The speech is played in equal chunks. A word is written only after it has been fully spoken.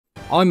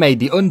I made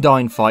the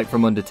Undying fight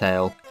from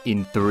Undertale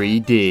in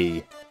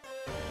 3D.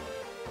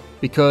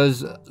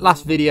 Because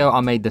last video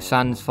I made the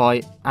Sans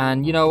fight,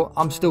 and you know,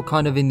 I'm still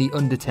kind of in the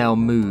Undertale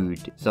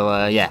mood.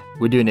 So yeah,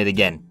 we're doing it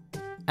again.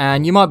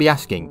 And you might be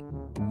asking,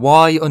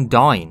 why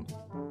Undying?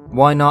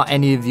 Why not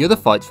any of the other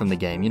fights from the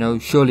game? You know,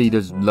 surely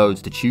there's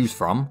loads to choose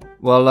from.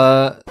 Well,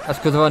 that's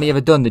because I've only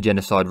ever done the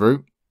Genocide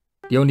route.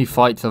 The only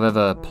fights I've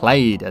ever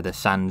played are the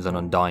Sans and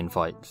Undying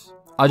fights.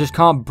 I just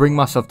can't bring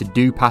myself to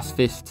do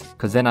Pacifist,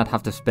 because then I'd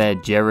have to spare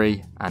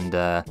Jerry, and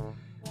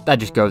that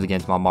just goes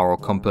against my moral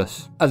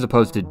compass, as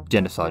opposed to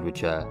Genocide,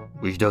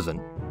 which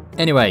doesn't.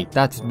 Anyway,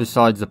 that's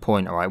besides the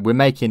point, alright? We're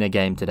making a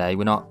game today,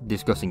 we're not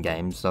discussing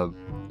games, so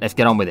let's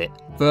get on with it.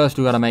 First,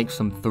 we're going to make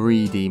some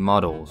 3D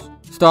models.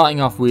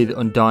 Starting off with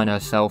Undying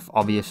herself,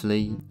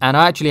 obviously. And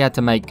I actually had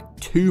to make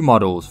 2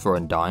 models for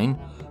Undying.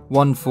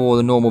 One for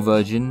the normal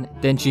version,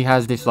 then she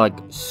has this like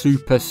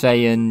Super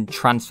Saiyan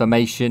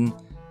transformation,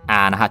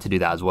 and I had to do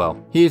that as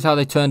well. Here's how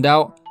they turned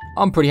out.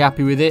 I'm pretty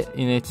happy with it,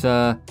 and it's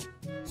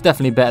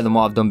definitely better than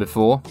what I've done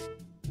before.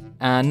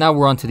 And now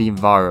we're on to the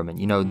environment,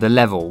 you know, the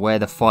level where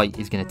the fight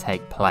is going to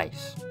take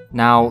place.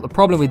 Now, the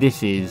problem with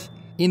this is,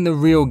 in the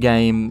real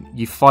game,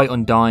 you fight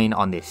Undying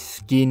on this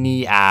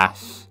skinny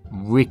ass,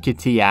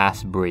 rickety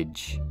ass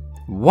bridge.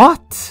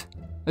 What?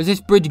 Has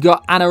this bridge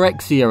got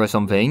anorexia or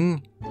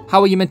something?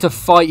 How are you meant to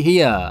fight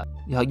here?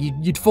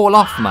 You'd fall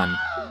off, man.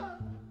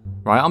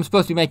 Right, I'm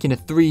supposed to be making a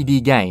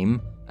 3D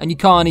game, and you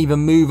can't even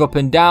move up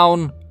and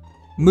down.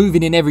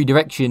 Moving in every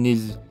direction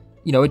is,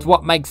 you know, it's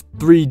what makes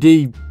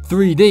 3D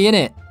 3D,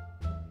 innit?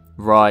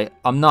 Right,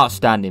 I'm not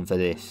standing for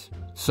this.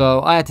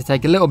 So I had to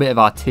take a little bit of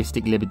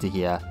artistic liberty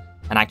here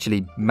and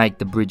actually make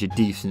the bridge a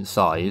decent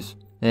size.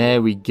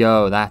 There we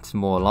go, that's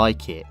more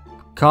like it.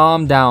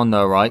 Calm down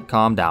though, right?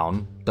 Calm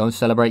down. Don't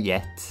celebrate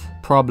yet.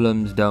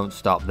 Problems don't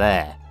stop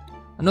there.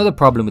 Another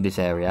problem with this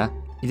area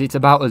is it's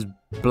about as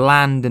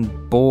bland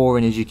and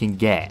boring as you can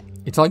get.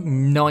 It's like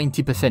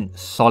 90%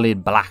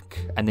 solid black,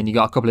 and then you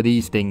got a couple of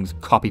these things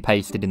copy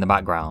pasted in the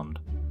background.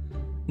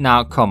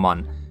 Now come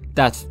on,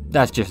 that's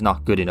just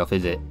not good enough,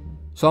 is it?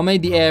 So I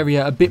made the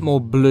area a bit more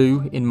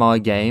blue in my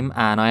game,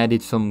 and I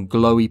added some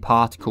glowy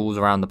particles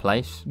around the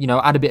place. You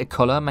know, add a bit of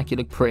colour, make it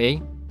look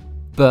pretty.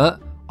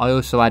 But I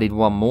also added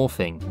one more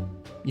thing.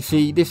 You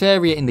see, this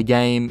area in the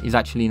game is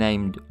actually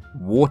named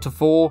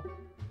Waterfall,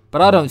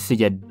 but I don't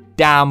see a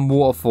damn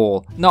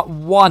waterfall. Not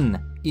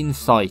one in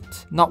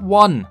sight. Not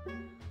one.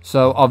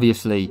 So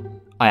obviously,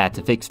 I had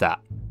to fix that.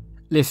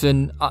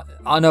 Listen,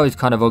 I know it's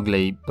kind of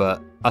ugly,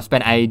 but I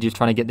spent ages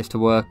trying to get this to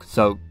work.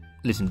 So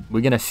listen,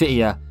 we're going to sit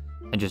here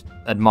and just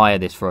admire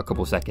this for a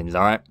couple seconds,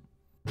 alright?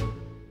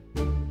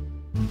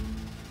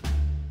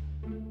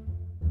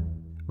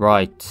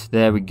 Right,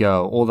 there we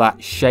go. All that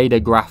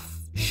shader graph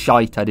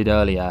shite I did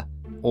earlier,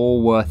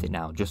 all worth it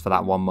now, just for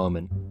that one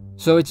moment.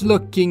 So it's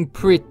looking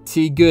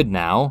pretty good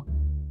now,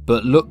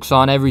 but looks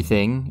on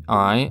everything,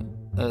 alright?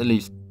 At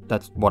least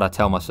that's what I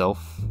tell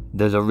myself.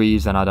 There's a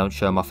reason I don't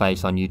show my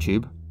face on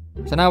YouTube.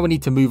 So now we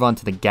need to move on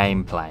to the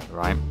gameplay,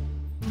 right?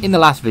 In the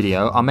last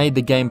video, I made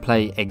the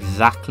gameplay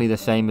exactly the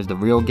same as the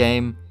real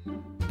game,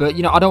 but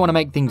you know, I don't want to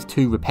make things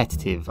too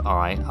repetitive,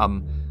 alright?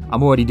 I'm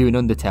already doing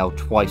Undertale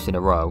twice in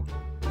a row.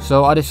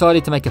 So I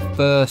decided to make a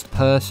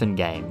first-person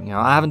game. You know,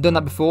 I haven't done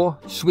that before.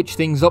 Switch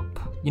things up,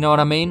 you know what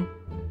I mean?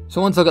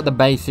 So once I got the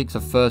basics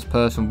of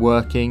first-person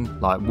working,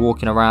 like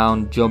walking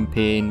around,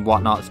 jumping,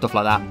 whatnot, stuff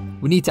like that,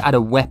 we need to add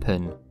a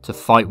weapon to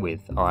fight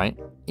with, alright?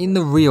 In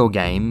the real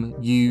game,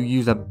 you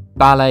use a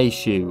ballet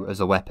shoe as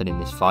a weapon in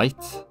this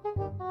fight.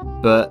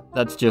 But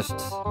that's just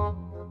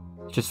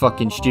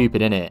fucking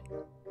stupid, innit?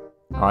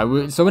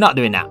 Alright, so we're not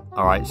doing that,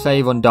 alright?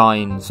 Save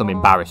Undying some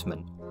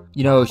embarrassment.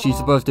 You know, she's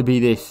supposed to be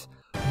this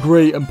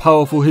great and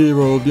powerful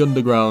hero of the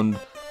underground,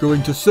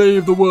 going to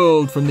save the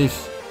world from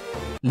this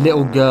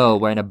little girl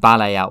wearing a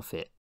ballet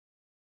outfit.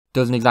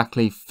 Doesn't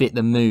exactly fit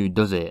the mood,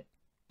 does it?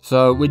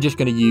 So we're just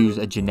going to use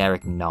a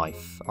generic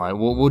knife, alright?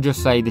 We'll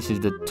just say this is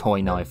the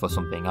toy knife or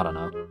something, I don't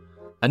know.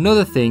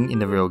 Another thing in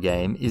the real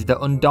game is that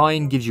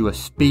Undying gives you a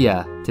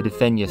spear to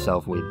defend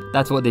yourself with.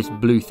 That's what this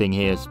blue thing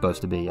here is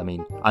supposed to be. I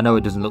mean, I know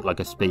it doesn't look like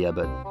a spear,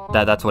 but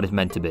that's what it's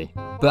meant to be.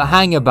 But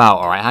hang about,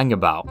 alright, hang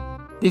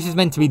about. This is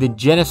meant to be the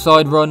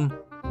Genocide run.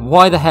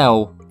 Why the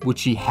hell would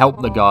she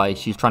help the guy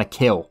she's trying to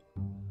kill?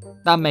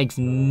 That makes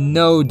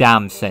no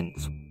damn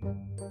sense.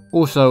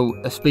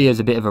 Also, a spear is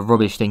a bit of a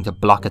rubbish thing to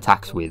block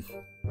attacks with.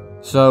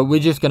 So we're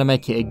just going to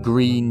make it a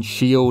green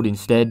shield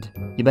instead.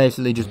 You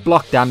basically just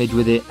block damage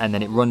with it, and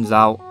then it runs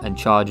out and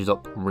charges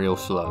up real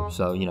slow.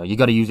 So, you know, you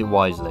got to use it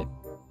wisely.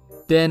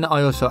 Then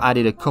I also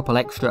added a couple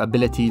extra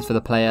abilities for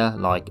the player,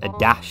 like a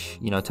dash,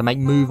 you know, to make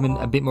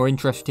movement a bit more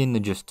interesting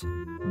than just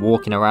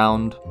walking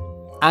around.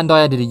 And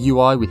I added a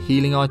UI with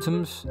healing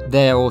items.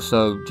 They're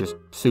also just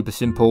super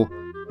simple,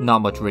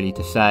 not much really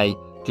to say.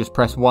 Just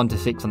press 1 to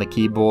 6 on the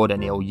keyboard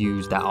and it'll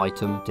use that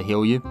item to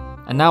heal you.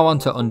 And now on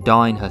to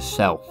Undying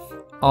herself.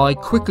 I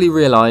quickly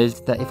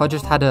realised that if I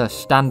just had her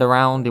stand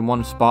around in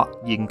one spot,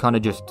 you can kind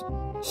of just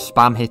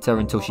spam hit her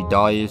until she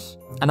dies.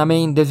 And I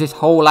mean, there's this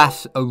whole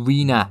ass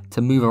arena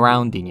to move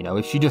around in, you know.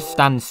 If she just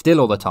stands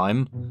still all the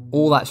time,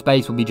 all that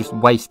space will be just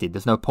wasted.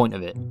 There's no point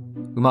of it.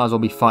 We might as well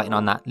be fighting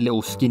on that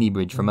little skinny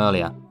bridge from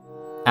earlier.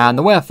 And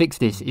the way I fix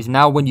this is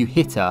now when you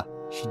hit her,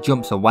 she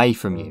jumps away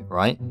from you,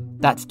 right?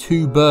 That's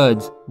 2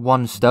 birds,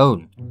 1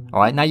 stone.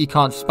 Alright, now you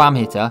can't spam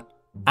hit her,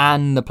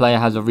 and the player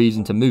has a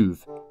reason to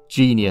move.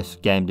 Genius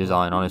game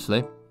design,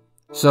 honestly.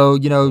 So,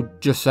 you know,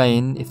 just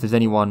saying, if there's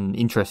anyone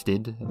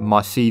interested,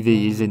 my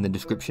CV is in the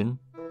description.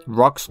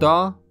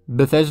 Rockstar?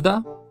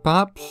 Bethesda?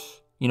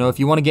 Perhaps? You know, if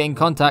you want to get in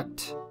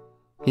contact,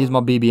 here's my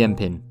BBM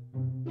pin.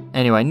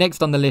 Anyway,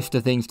 next on the list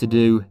of things to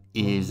do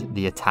is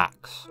the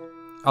attacks.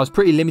 I was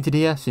pretty limited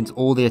here since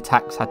all the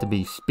attacks had to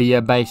be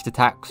spear-based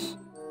attacks.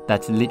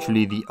 That's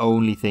literally the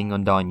only thing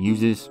Undying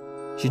uses.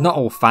 She's not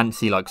all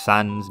fancy like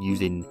Sans,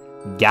 using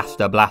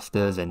Gaster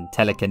blasters and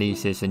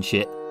telekinesis and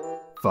shit.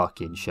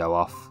 Fucking show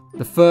off.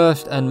 The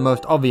first and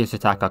most obvious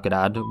attack I could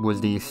add was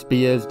the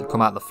spears that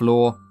come out the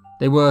floor.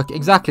 They work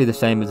exactly the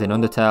same as in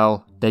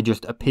Undertale. They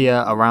just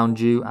appear around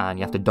you and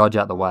you have to dodge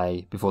out the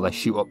way before they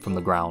shoot up from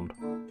the ground.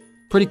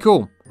 Pretty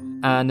cool.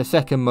 And the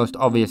second most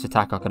obvious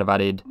attack I could have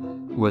added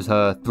was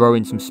her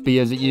throwing some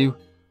spears at you.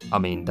 I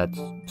mean, that's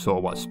sort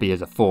of what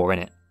spears are for,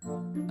 innit?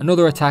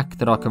 Another attack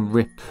that I can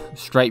rip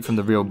straight from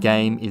the real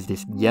game is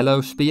this yellow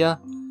spear.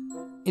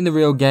 In the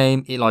real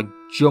game, it like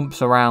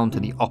jumps around to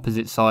the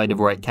opposite side of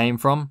where it came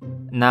from.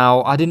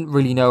 Now, I didn't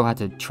really know how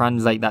to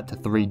translate that to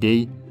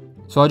 3D,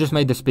 so I just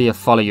made the spear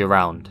follow you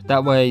around.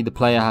 That way, the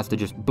player has to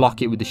just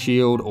block it with the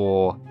shield,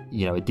 or,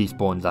 you know, it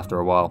despawns after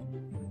a while.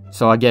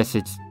 So I guess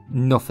it's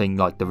nothing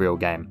like the real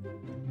game.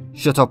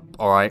 Shut up,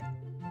 alright.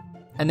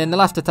 And then the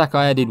last attack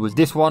I added was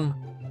this one.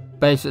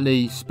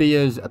 Basically,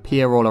 spears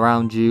appear all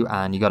around you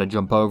and you gotta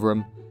jump over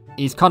them.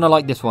 It's kind of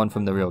like this one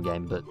from the real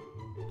game, but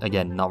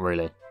again, not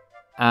really.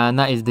 And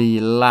that is the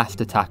last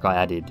attack I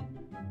added.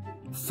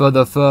 For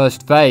the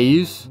first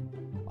phase,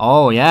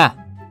 oh yeah,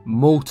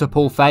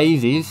 multiple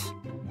phases.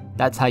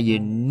 That's how you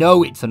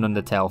know it's an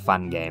Undertale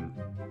fan game.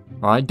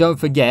 Right, don't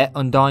forget,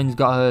 Undying's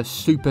got her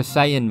Super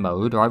Saiyan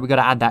mode, right? We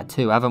gotta add that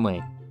too, haven't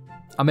we?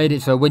 I made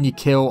it so when you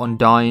kill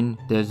Undying,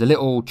 there's a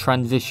little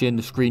transition,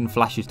 the screen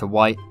flashes to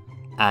white,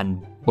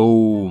 and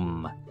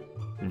boom.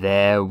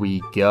 There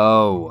we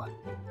go.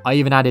 I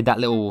even added that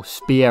little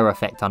spear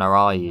effect on her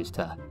eyes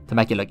to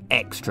make it look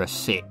extra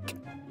sick.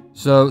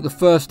 So the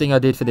first thing I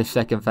did for this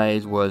second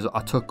phase was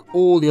I took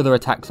all the other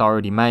attacks I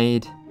already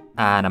made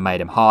and I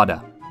made them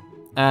harder.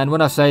 And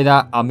when I say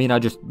that, I mean I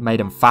just made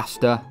them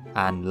faster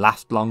and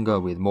last longer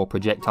with more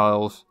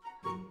projectiles.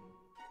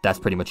 That's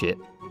pretty much it.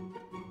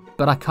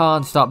 But I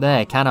can't stop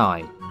there, can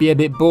I? Be a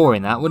bit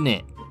boring that, wouldn't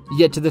it? You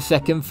get to the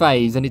second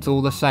phase and it's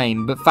all the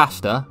same but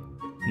faster?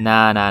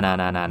 Nah.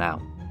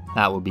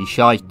 That would be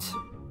shite.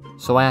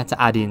 So I had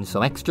to add in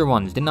some extra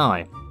ones, didn't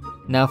I?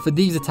 Now for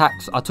these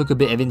attacks, I took a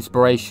bit of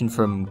inspiration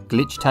from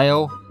Glitch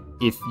Tail,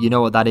 if you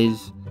know what that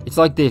is. It's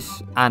like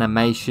this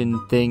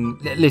animation thing.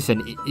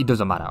 Listen, it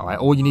doesn't matter, alright?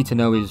 All you need to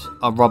know is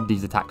I robbed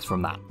these attacks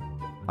from that.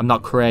 I'm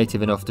not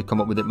creative enough to come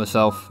up with it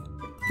myself.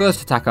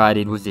 First attack I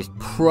did was this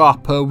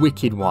proper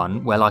wicked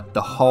one, where like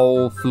the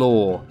whole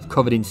floor is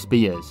covered in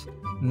spears.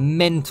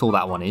 Mental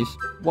that one is.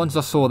 Once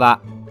I saw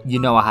that, you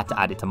know I had to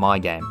add it to my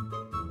game.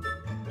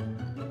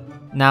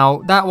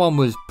 Now, that one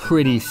was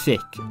pretty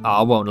sick,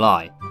 I won't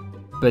lie.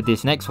 But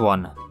this next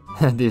one,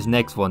 this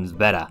next one's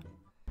better.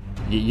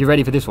 You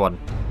ready for this one?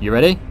 You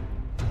ready?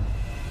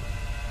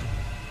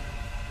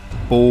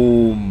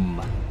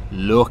 Boom.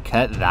 Look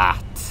at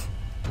that.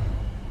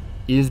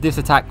 Is this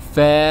attack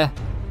fair?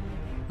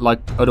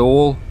 Like, at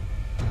all?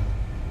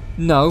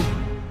 No.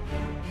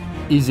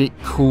 Is it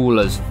cool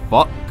as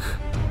fuck?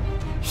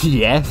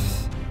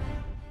 Yes.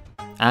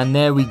 And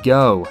there we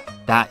go.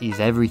 That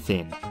is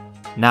everything.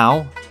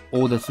 Now,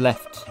 all that's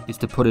left is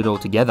to put it all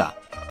together.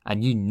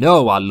 And you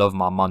know I love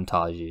my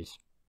montages.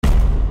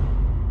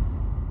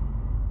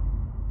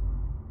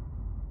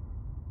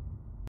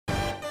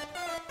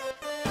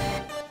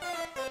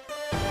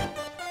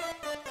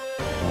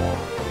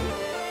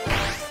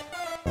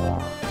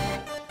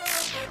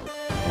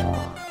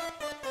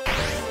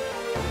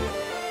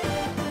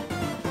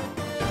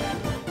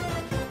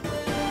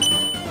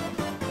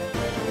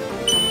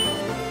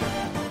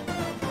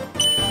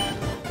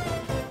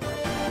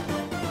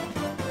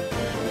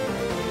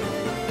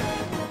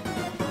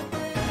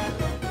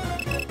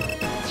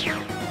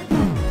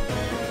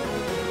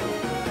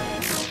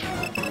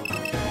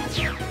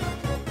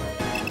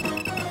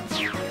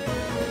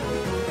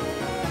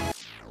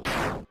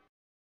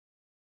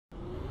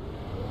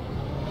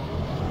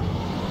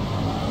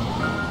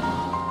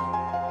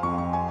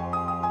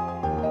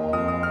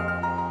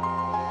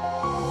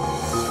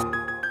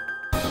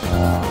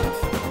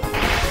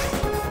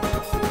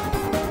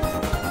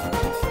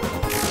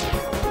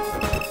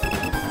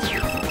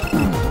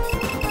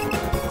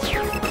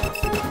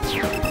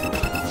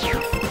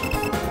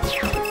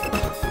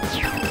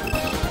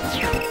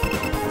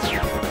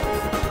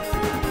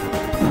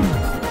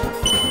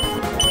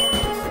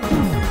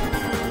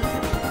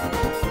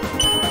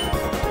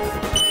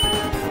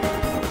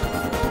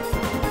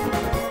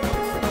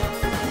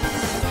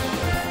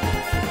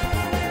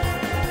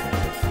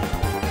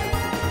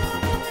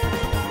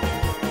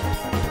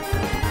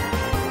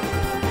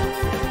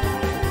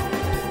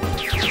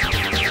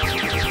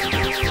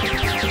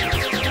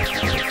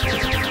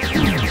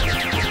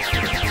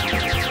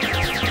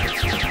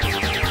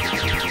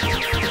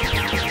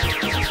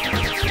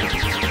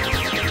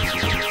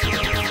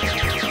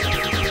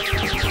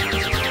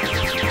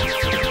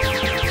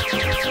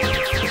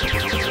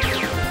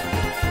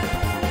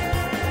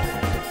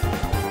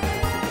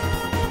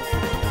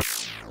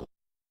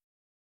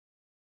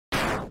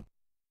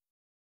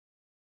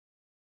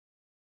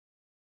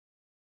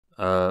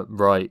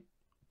 Right.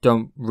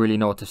 Don't really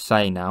know what to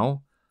say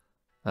now.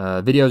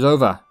 Video's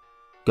over.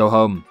 Go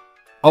home.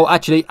 Oh,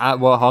 actually,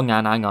 well, hang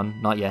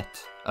on, not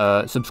yet.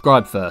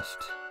 Subscribe first.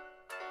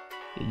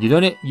 You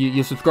done it?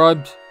 You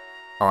subscribed?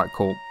 Alright,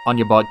 cool. On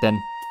your bike then.